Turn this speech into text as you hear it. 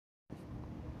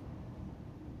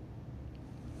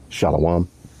Shalom.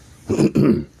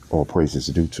 All praises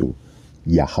due to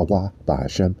Yahweh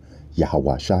Bahashem,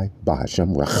 Yahweh Shai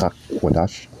Bahashem, Rachak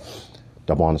Quadash.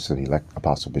 Double honors to the elect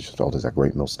apostle, bishops, elders at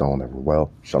Great Millstone, every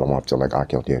well. Shalom to like I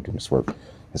out there doing this work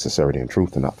in sincerity and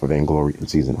truth, and not for vainglory in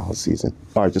season out of season.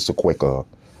 All right, just a quick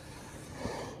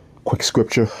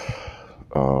scripture.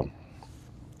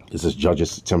 This is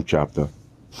Judges, the 10th chapter,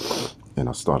 and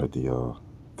I started the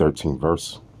 13th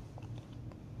verse.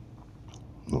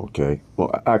 Okay,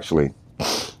 well, actually,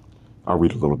 I'll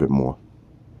read a little bit more.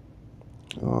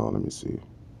 Let me see.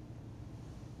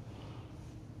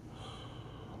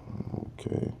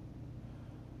 Okay.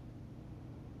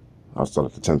 I'll start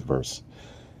at the 10th verse.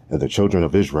 And the children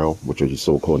of Israel, which are your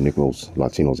so-called Negros,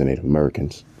 Latinos, and Native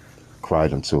Americans,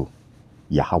 cried unto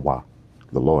Yahweh,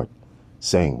 the Lord,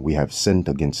 saying, we have sinned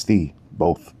against thee,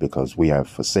 both because we have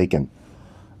forsaken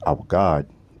our God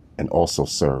and also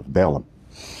served Balaam.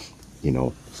 You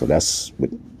know, so that's what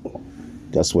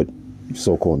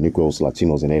so-called Negros,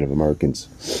 Latinos, and Native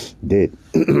Americans did.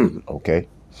 Okay.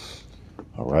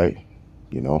 All right.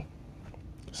 You know,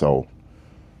 so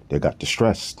they got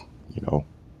distressed, you know.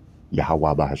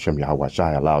 Yahweh Bahashem, Yahweh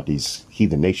Shai allowed these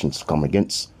heathen nations to come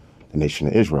against the nation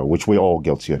of Israel, which we're all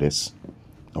guilty of this.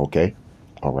 Okay.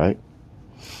 All right.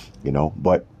 You know,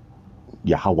 but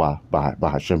Yahweh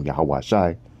Bahashem, Yahweh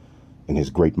Shai, in his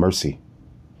great mercy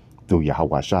through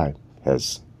Yahweh Shai,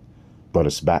 has brought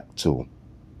us back to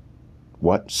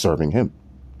what? Serving him.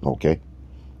 Okay.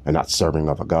 And not serving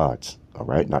other gods. All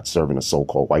right. Not serving a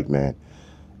so-called white man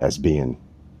as being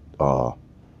the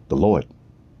Lord.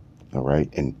 All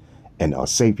right. And a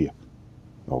savior.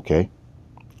 Okay.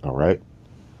 All right.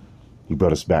 He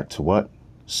brought us back to what?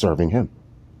 Serving him.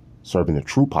 Serving the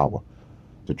true power.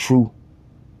 The true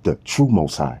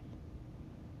Most High,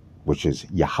 which is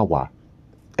Yahweh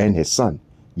and his son,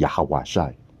 Yahweh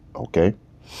Shai. Okay.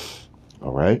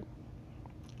 All right.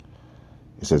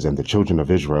 It says, and the children of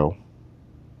Israel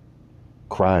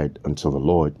cried unto the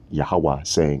Lord Yahweh,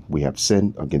 saying, we have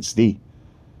sinned against thee.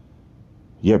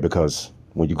 Yeah, because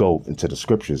when you go into the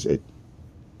scriptures,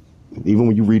 even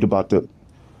when you read about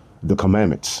the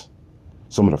commandments,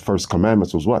 some of the first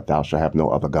commandments was what? Thou shalt have no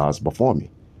other gods before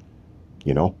me.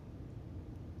 You know?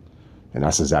 And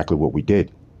that's exactly what we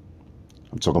did.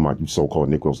 I'm talking about you so-called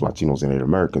Negros, Latinos, and Native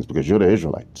Americans, because you're the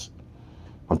Israelites.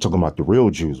 I'm talking about the real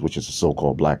Jews, which is the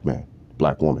so-called black man,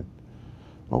 black woman.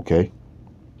 Okay?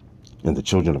 And the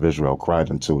children of Israel cried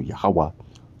unto Yahweh,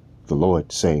 the Lord,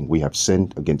 saying, we have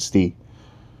sinned against thee,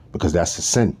 because that's a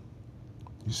sin.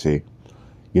 You see?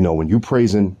 You know, when you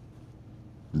praising,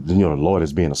 you know, the Lord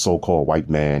as being a so-called white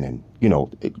man, and, you know,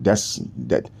 that's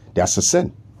a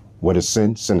sin. What is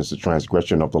sin? Sin is the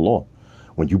transgression of the law.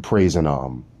 When you praising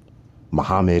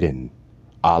Muhammad and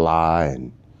Allah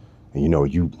and you know,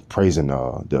 you praising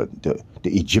the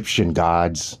Egyptian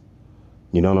gods,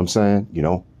 you know what I'm saying? You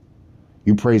know,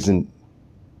 you praising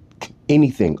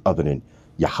anything other than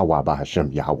Yahweh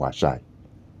Bahashem, Yahweh Shai.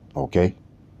 Okay?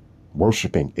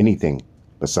 Worshipping anything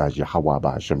besides Yahweh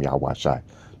Bahashem, Yahweh Shai.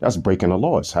 That's breaking the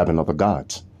laws, having other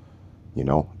gods. You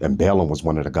know, and Balaam was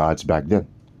one of the gods back then.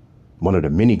 One of the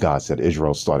many gods that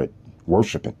Israel started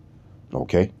worshiping.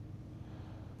 Okay?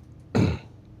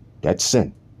 That's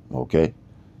sin. Okay?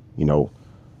 You know,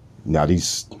 now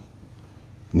these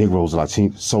Negroes,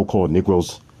 so-called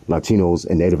Negroes, Latinos,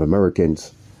 and Native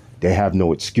Americans, they have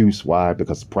no excuse. Why?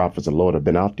 Because the prophets of the Lord have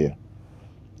been out there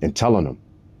and telling them,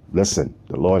 listen,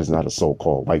 the Lord is not a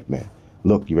so-called white man.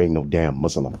 Look, you ain't no damn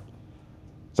Muslim.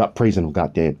 Stop praising them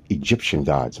goddamn Egyptian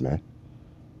gods, man.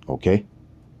 Okay?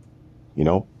 You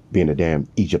know, being a damn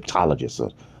Egyptologist,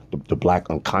 or the black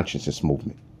unconsciousness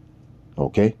movement.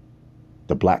 Okay?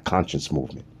 The black conscience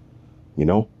movement. You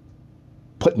know?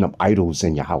 Putting up idols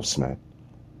in your house, man.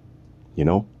 You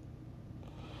know?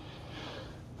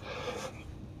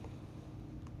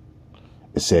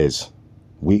 It says,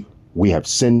 we have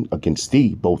sinned against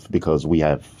thee, both because we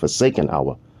have forsaken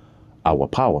our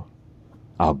power,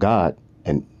 our God,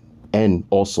 and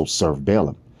also served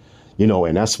Balaam. You know,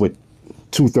 and that's what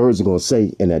 2/3 are going to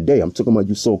say in that day. I'm talking about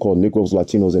you so-called Negros,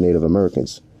 Latinos, and Native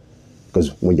Americans.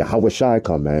 Because when Yahweh Shai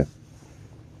come, man,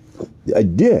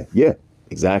 yeah,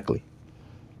 exactly.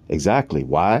 Exactly.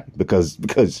 Why? Because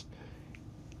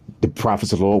the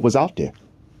prophets of the Lord was out there.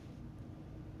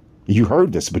 You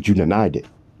heard this, but you denied it.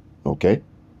 Okay?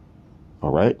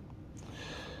 All right?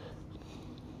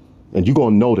 And you're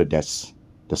going to know that that's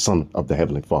the son of the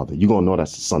Heavenly Father. You're going to know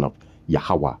that's the son of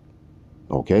Yahweh.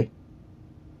 Okay?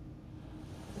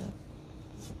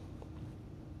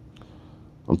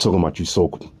 I'm talking about you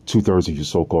 2/3 of you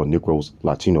so-called Negroes,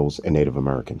 Latinos, and Native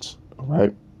Americans. All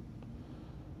right?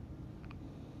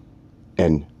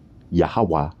 And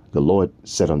Yahweh, The Lord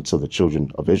said unto the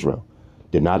children of Israel,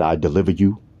 did not I deliver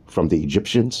you from the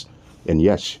Egyptians? And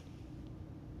yes,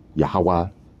 Yahweh,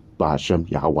 Bahashem,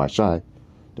 Yahweh Shai,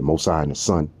 the Most High and the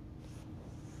Son,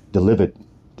 delivered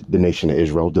the nation of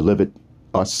Israel, delivered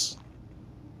us,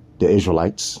 the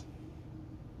Israelites,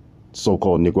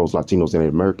 so-called Negros, Latinos, and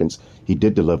Native Americans. He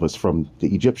did deliver us from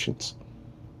the Egyptians,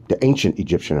 the ancient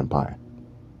Egyptian empire.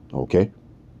 Okay?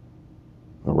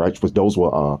 All right? But those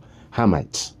were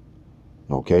Hamites.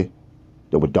 Okay?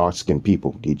 They were dark-skinned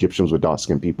people. The Egyptians were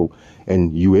dark-skinned people.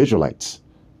 And you Israelites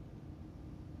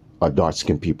are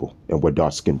dark-skinned people. And we're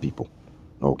dark-skinned people.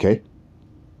 Okay?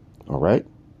 All right?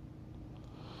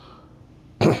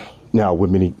 Now, with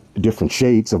many different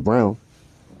shades of brown.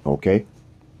 Okay?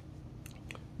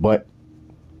 But,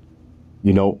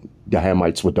 you know, the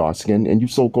Hamites were dark-skinned. And you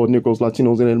so-called Negros,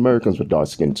 Latinos, and Americans were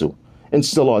dark-skinned too. And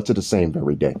still are to the same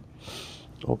very day.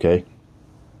 Okay?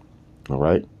 All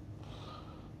right?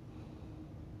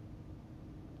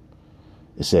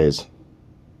 It says,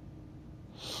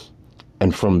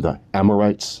 and from the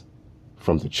Amorites,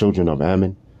 from the children of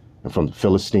Ammon, and from the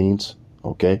Philistines,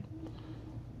 okay,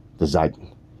 the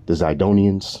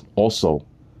Zidonians also,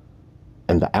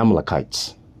 and the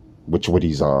Amalekites, which are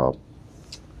these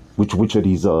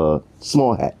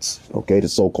small hats, okay, the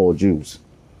so-called Jews,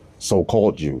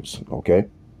 okay.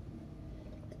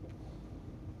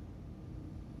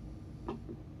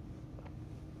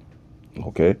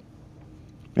 Okay.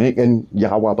 And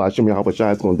Yahweh Ba'ashem, Yahweh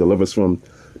Shai is going to deliver us from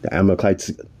the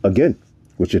Amalekites again,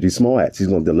 which are these small hats. He's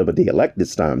going to deliver the elect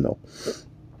this time, though.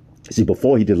 See,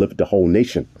 before he delivered the whole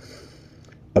nation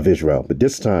of Israel, but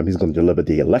this time he's going to deliver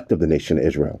the elect of the nation of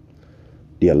Israel,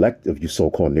 the elect of you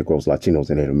so-called Negros, Latinos,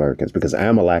 and Native Americans, because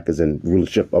Amalek is in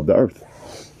rulership of the earth.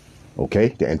 Okay,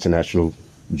 the international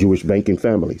Jewish banking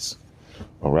families.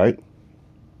 All right,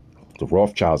 the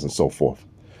Rothschilds and so forth.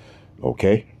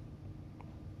 Okay.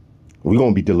 We're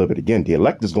going to be delivered again. The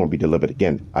elect is going to be delivered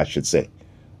again, I should say.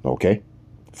 Okay?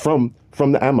 From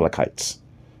the Amalekites,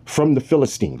 from the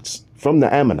Philistines, from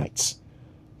the Ammonites.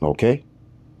 Okay?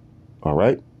 All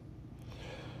right?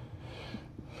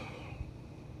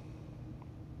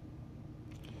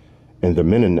 And the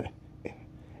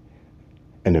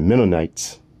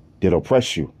Mennonites did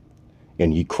oppress you,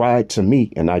 and ye cried to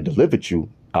me, and I delivered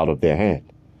you out of their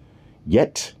hand.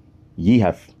 Yet ye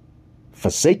have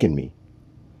forsaken me.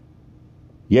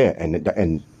 Yeah, and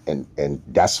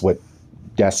that's what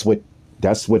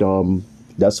so-called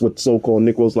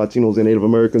Negros, Latinos, and Native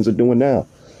Americans are doing now.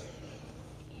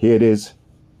 Here it is,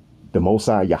 the Most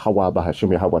High Yahweh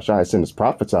Bahashem Yahweh Shai sent his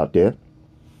prophets out there,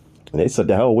 and they said,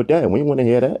 "The hell with that. We don't want to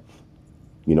hear that.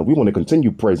 You know, we want to continue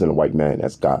praising the white man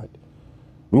as God.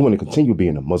 We want to continue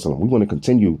being a Muslim. We want to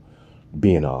continue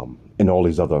being in all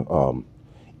these other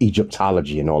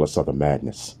Egyptology and all this other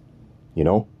madness. You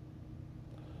know."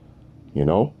 You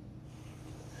know,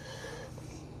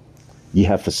 ye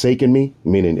have forsaken me,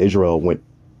 meaning Israel went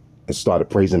and started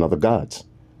praising other gods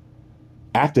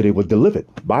after they were delivered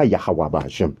by Yahweh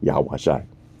Ba'ashem, Yahweh Shai,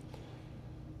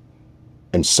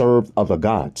 and served other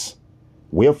gods.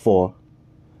 Wherefore,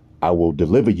 I will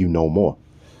deliver you no more.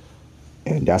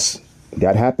 And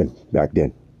that happened back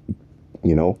then,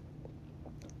 you know,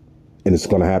 and it's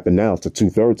going to happen now to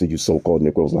 2/3 of you so-called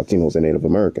Negros, Latinos, and Native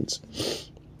Americans.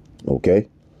 Okay.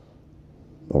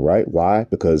 All right. Why?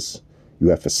 Because you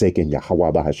have forsaken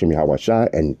Yahweh Bahashem Yahweh Shai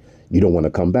and you don't want to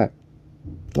come back.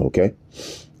 Okay.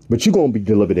 But you're going to be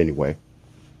delivered anyway.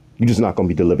 You're just not going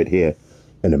to be delivered here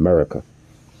in America.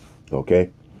 Okay.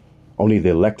 Only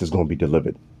the elect is going to be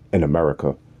delivered in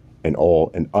America and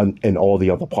all the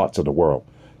other parts of the world.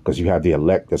 Because you have the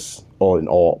elect that's all in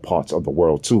all parts of the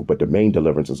world too. But the main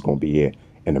deliverance is going to be here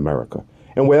in America.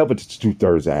 And wherever the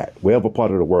 2/3 are at, wherever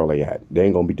part of the world they at, they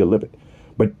ain't going to be delivered.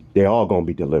 But they're all going to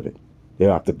be delivered.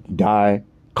 They'll have to die,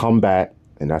 come back,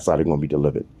 and that's how they're going to be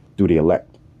delivered, through the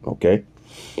elect, okay?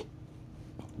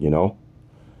 You know?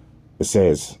 It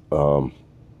says,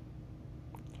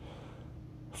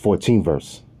 14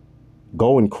 verse,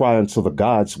 go and cry unto the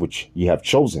gods which ye have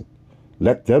chosen.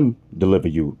 Let them deliver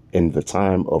you in the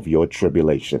time of your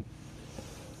tribulation.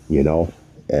 You know?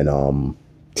 And,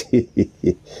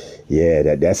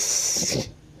 yeah, that's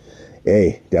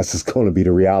just going to be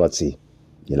the reality.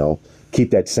 You know, keep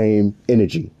that same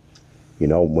energy. You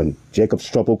know, when Jacob's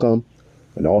trouble come,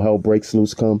 when all hell breaks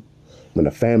loose come, when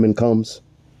the famine comes,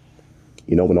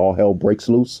 you know, when all hell breaks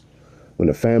loose, when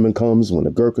the famine comes, when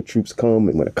the Gurkha troops come,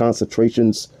 and when the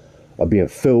concentrations are being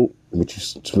filled, which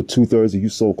is for 2/3 of you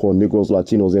so-called Negros,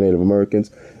 Latinos, and Native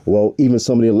Americans, well, even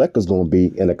some of the elect is going to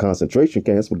be in the concentration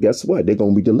camps, but guess what? They're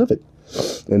going to be delivered.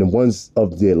 And the ones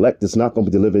of the elect that's not going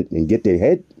to be delivered and get their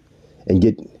head and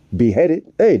get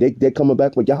beheaded, hey, they're coming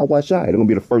back with Yahweh Shai. They're going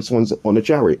to be the first ones on the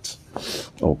chariots.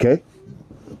 Okay?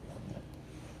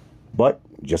 But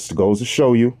just goes to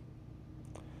show you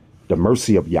the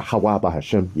mercy of Yahweh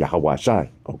Bahashem, Yahweh Shai.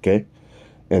 Okay?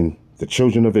 And the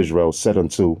children of Israel said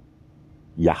unto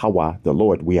Yahweh, the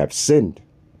Lord, we have sinned.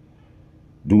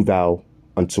 Do thou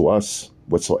unto us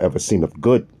whatsoever seemeth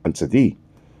good unto thee.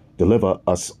 Deliver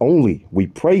us only, we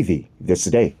pray thee, this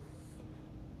day.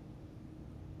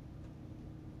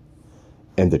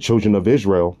 And the children of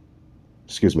Israel,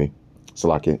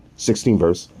 Salakia, 16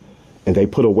 verse, and they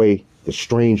put away the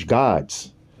strange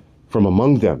gods from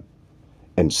among them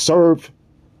and serve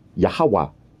Yahweh,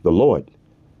 the Lord,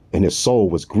 and his soul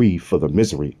was grieved for the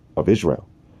misery of Israel.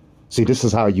 See, this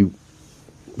is how you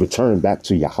return back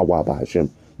to Yahweh Bahashem,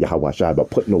 Yahweh Shai, by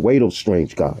putting away those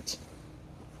strange gods.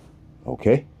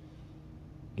 Okay?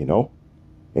 You know?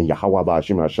 And Yahweh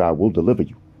Bahashem Shai will deliver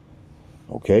you.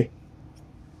 Okay?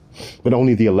 But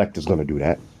only the elect is going to do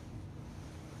that.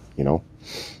 You know?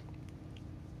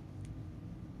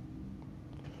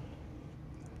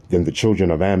 Then the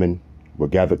children of Ammon were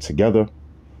gathered together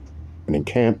and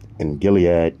encamped in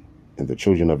Gilead, and the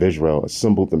children of Israel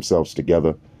assembled themselves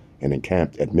together and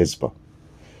encamped at Mizpah.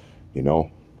 You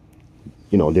know,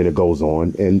 then it goes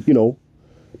on, and,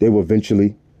 they were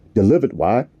eventually delivered.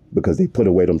 Why? Because they put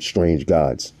away them strange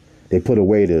gods. They put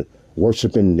away the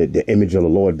worshiping the image of the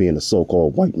Lord, being a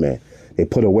so-called white man. They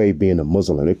put away being a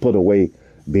Muslim. They put away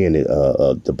being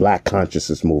the black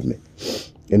consciousness movement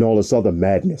and all this other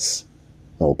madness.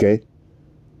 Okay?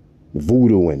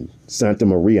 Voodoo and Santa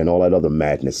Maria and all that other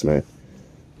madness, man.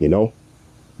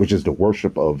 Which is the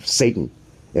worship of Satan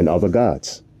and other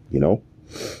gods,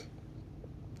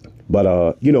 But,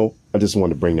 I just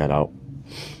wanted to bring that out,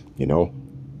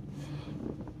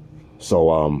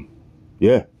 So,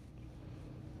 yeah.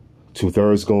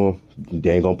 2/3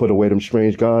 they ain't gonna put away them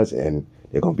strange gods, and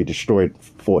they're gonna be destroyed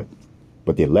for it.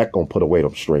 But the elect gonna put away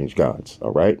them strange gods,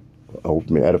 all right? I hope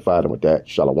you edified them with that.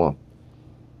 Shalom.